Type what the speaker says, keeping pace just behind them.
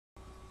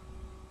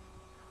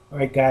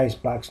Alright guys,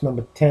 box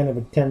number 10 of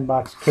a 10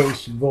 box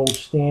case, gold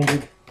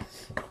standard.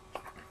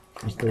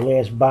 It's the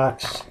last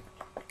box.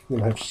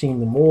 You'll have seen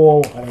them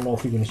all. I don't know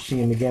if you're going to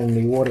see them again in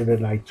the order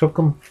that I took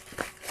them,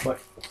 but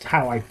it's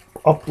how I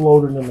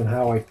uploaded them and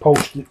how I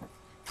posted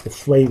the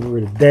flavor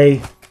of the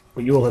day.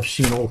 But you'll have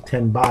seen all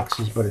 10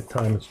 boxes by the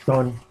time it's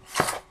done.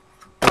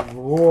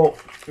 Overall,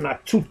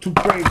 not too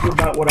crazy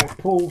about what I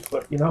pulled,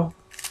 but you know,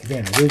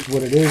 again, it is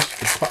what it is.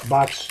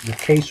 The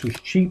case was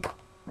cheap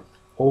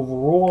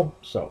overall,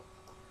 so.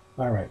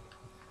 Alright,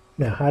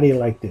 now how do you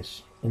like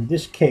this? In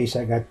this case,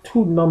 I got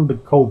 2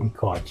 numbered Kobe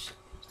cards.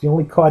 It's the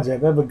only cards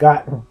I've ever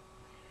gotten.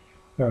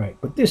 Alright,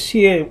 but this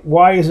here,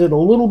 why is it a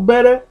little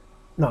better?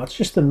 No, it's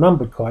just a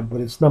numbered card, but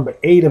it's number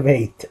 8 of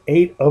 8.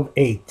 8 of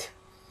 8.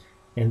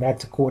 And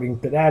that's according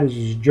to that is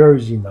his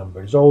jersey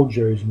number, his old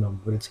jersey number,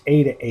 but it's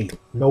 8 of 8.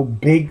 No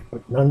big,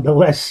 but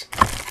nonetheless,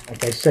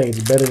 like I say,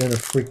 it's better than a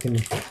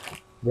freaking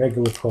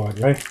regular card,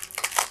 right?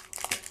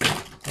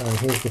 Alright,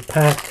 here's the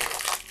pack.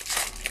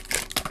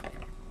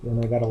 Then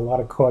I got a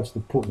lot of cards to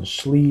put in the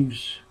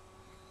sleeves.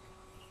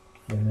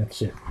 And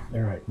that's it.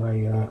 Alright,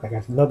 I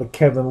got another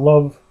Kevin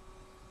Love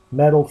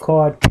metal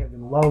card.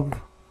 Kevin Love.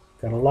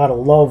 Got a lot of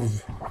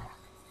love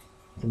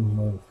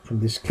from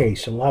this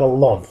case. A lot of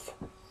love.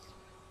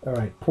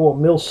 Alright, Paul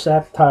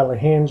Millsap, Tyler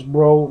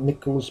Hansbrough,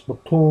 Nicholas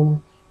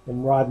Batum,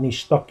 and Rodney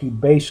Stuckey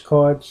base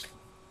cards.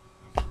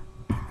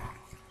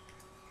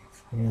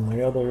 And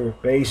my other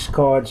base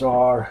cards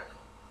are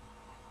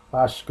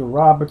Oscar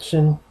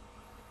Robertson,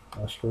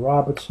 and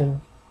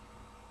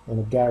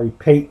a Gary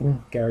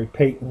Payton.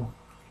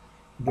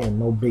 Again,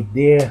 no big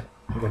there.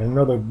 We got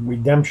another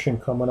redemption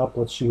coming up.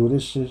 Let's see who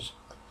this is.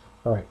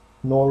 All right,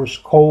 Norris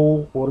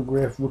Cole,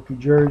 autographed rookie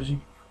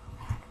jersey.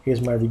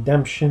 Here's my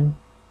redemption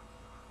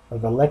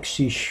of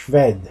Alexei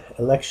Shved.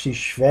 I'll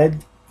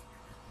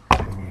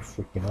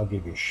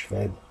give you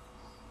Shved.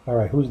 All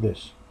right, who's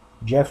this?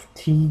 Jeff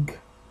Teague,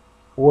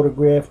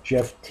 autograph.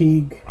 Jeff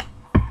Teague.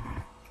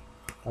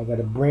 I got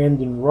a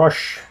Brandon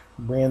Rush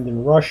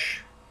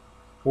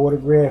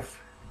autograph.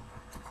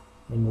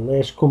 And the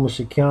last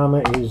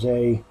Kumasakama is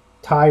a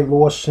Ty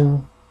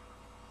Lawson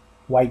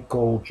white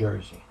gold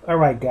jersey.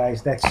 Alright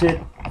guys, that's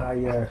it.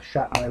 I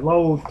shot my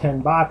load, 10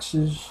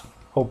 boxes.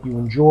 Hope you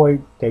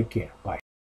enjoyed. Take care. Bye.